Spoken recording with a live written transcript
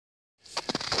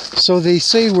So they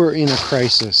say we're in a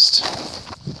crisis,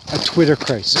 a Twitter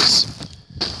crisis.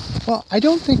 Well, I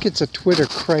don't think it's a Twitter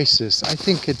crisis. I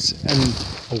think it's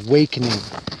an awakening.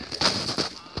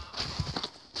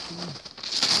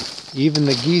 Even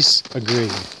the geese agree.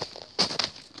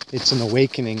 It's an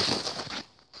awakening.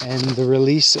 And the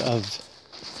release of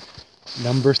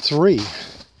number 3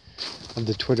 of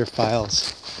the Twitter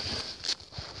files.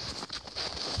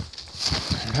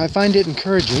 I find it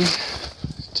encouraging,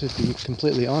 to be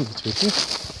completely honest with you,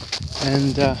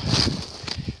 and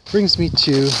brings me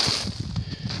to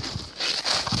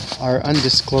our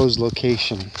undisclosed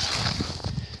location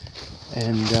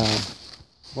and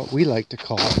what we like to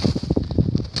call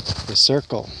the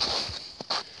circle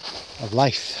of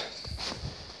life.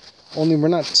 Only we're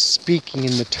not speaking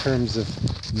in the terms of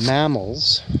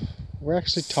mammals, we're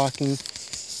actually talking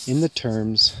in the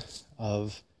terms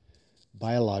of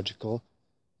biological,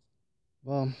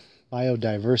 well,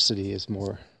 biodiversity is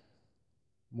more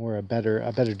a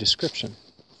better description.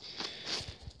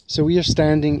 So we are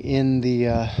standing in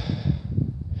the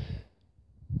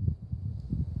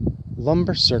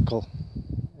lumber circle,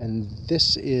 and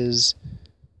this is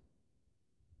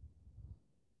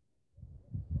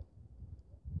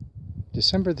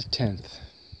December the 10th,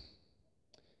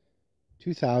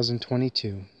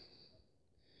 2022,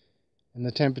 and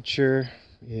the temperature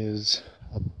is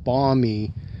a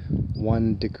balmy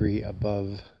 1 degree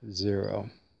above 0.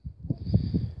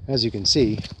 As you can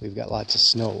see, we've got lots of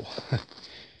snow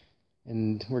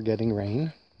and we're getting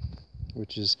rain,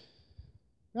 which is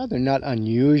rather not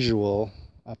unusual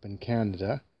up in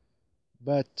Canada,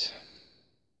 but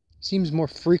seems more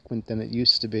frequent than it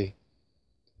used to be.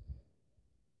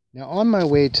 Now, on my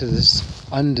way to this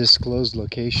undisclosed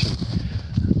location,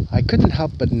 I couldn't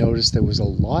help but notice there was a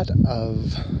lot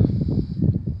of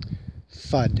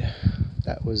FUD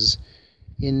that was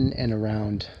in and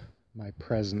around my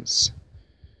presence.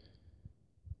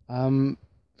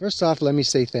 First off, let me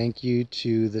say thank you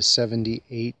to the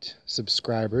 78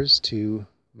 subscribers to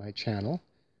my channel.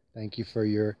 Thank you for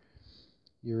your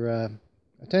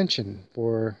attention,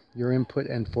 for your input,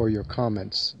 and for your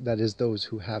comments. That is, those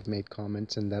who have made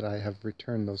comments and that I have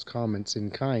returned those comments in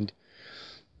kind.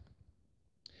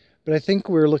 But I think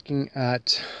we're looking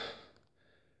at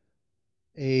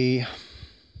a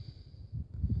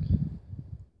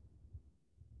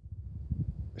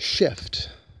shift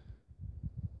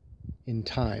in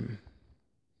time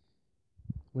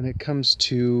when it comes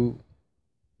to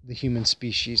the human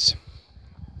species.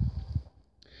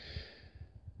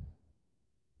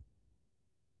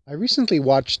 I recently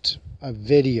watched a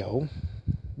video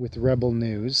with Rebel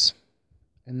News,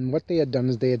 and what they had done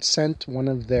is they had sent one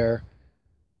of their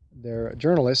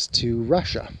journalists to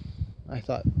Russia. I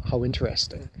thought, how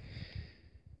interesting.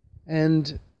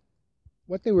 And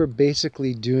what they were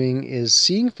basically doing is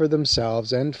seeing for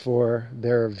themselves and for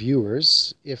their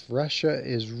viewers if Russia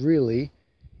is really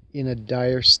in a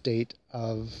dire state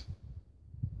of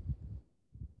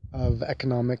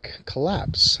economic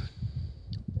collapse,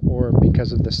 or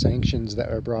because of the sanctions that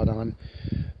are brought on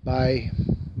by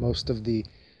most of the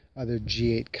other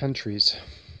G8 countries.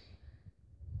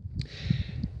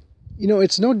 You know,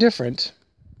 it's no different,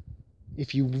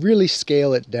 if you really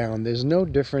scale it down, there's no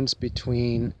difference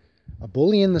between a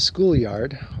bully in the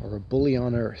schoolyard or a bully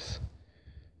on Earth,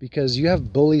 because you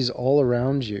have bullies all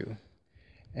around you.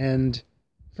 And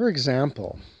for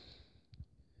example,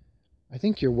 I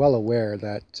think you're well aware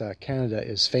that Canada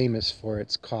is famous for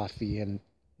its coffee and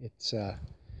its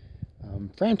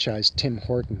franchise, Tim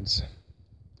Hortons.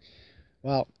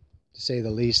 Well, to say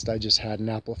the least, I just had an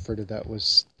apple fritter that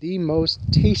was the most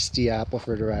tasty apple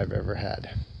fritter I've ever had.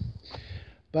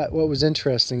 But what was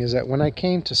interesting is that when I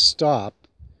came to stop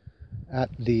at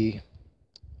the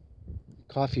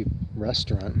coffee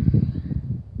restaurant,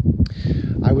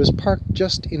 I was parked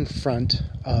just in front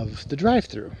of the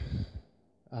drive-thru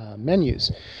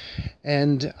menus,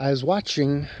 and I was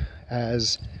watching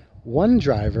as one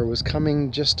driver was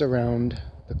coming just around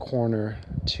the corner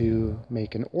to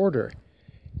make an order,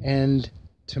 and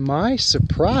to my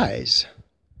surprise,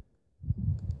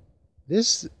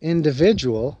 this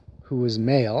individual, who was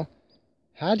male,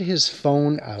 had his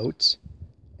phone out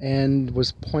and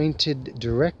was pointed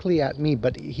directly at me,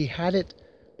 but he had it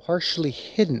partially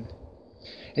hidden.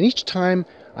 And each time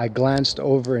I glanced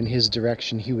over in his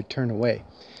direction, he would turn away.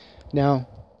 Now,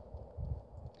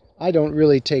 I don't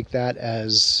really take that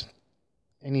as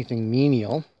anything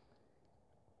menial,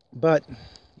 but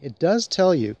it does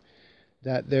tell you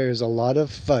that there's a lot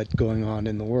of FUD going on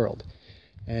in the world,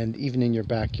 and even in your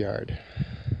backyard.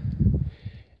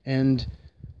 And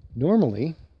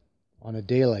normally, on a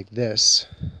day like this,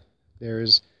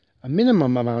 there's a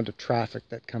minimum amount of traffic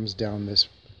that comes down this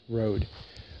road.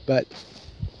 But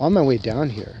on my way down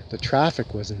here, the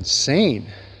traffic was insane.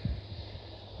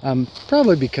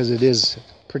 Probably because it is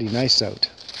pretty nice out.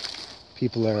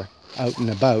 People are out and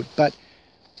about, but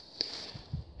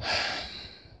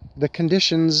the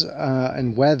conditions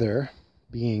and weather,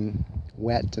 being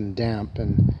wet and damp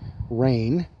and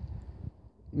rain,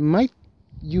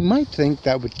 you might think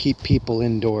that would keep people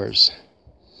indoors,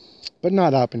 but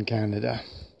not up in Canada.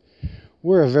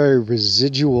 We're a very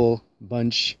residual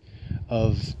bunch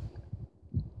of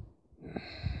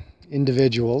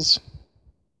individuals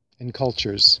and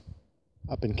cultures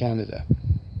up in Canada.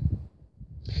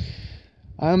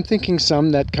 I'm thinking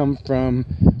some that come from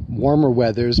warmer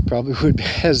weathers probably would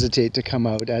hesitate to come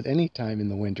out at any time in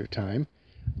the winter time,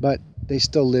 but they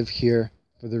still live here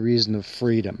for the reason of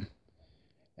freedom.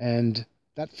 And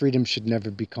that freedom should never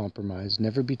be compromised,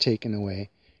 never be taken away,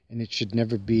 and it should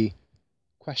never be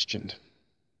questioned.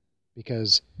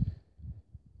 Because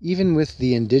even with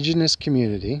the Indigenous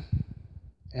community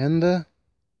and the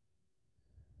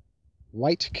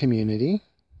white community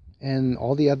and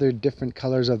all the other different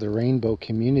colors of the rainbow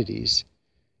communities,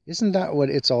 isn't that what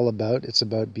it's all about? It's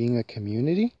about being a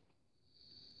community?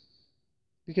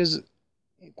 Because,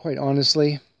 quite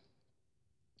honestly,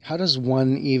 how does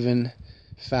one even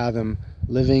fathom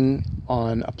living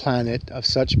on a planet of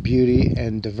such beauty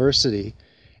and diversity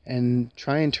and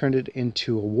try and turn it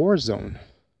into a war zone?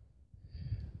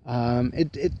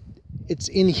 It's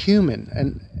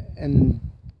inhuman, and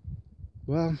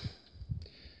well,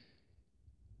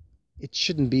 it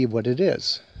shouldn't be what it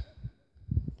is.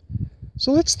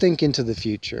 So let's think into the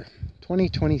future.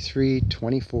 2023,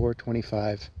 24,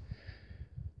 25.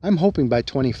 I'm hoping by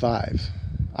 25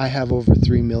 I have over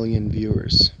 3 million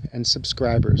viewers and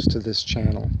subscribers to this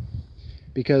channel,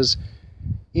 because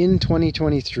in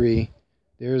 2023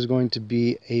 there is going to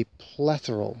be a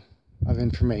plethora of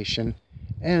information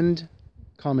and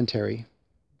commentary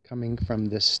coming from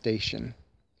this station.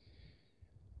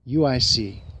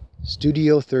 UIC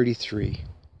Studio 33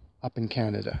 up in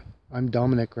Canada. I'm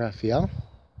Dominic Raphael,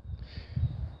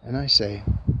 and I say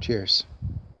cheers.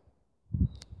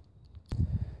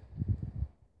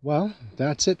 Well,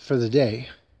 that's it for the day.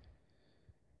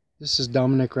 This is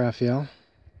Dominic Raphael,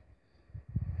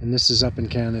 and this is up in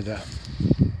Canada,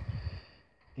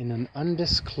 in an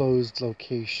undisclosed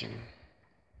location.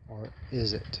 Or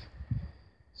is it?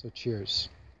 So cheers.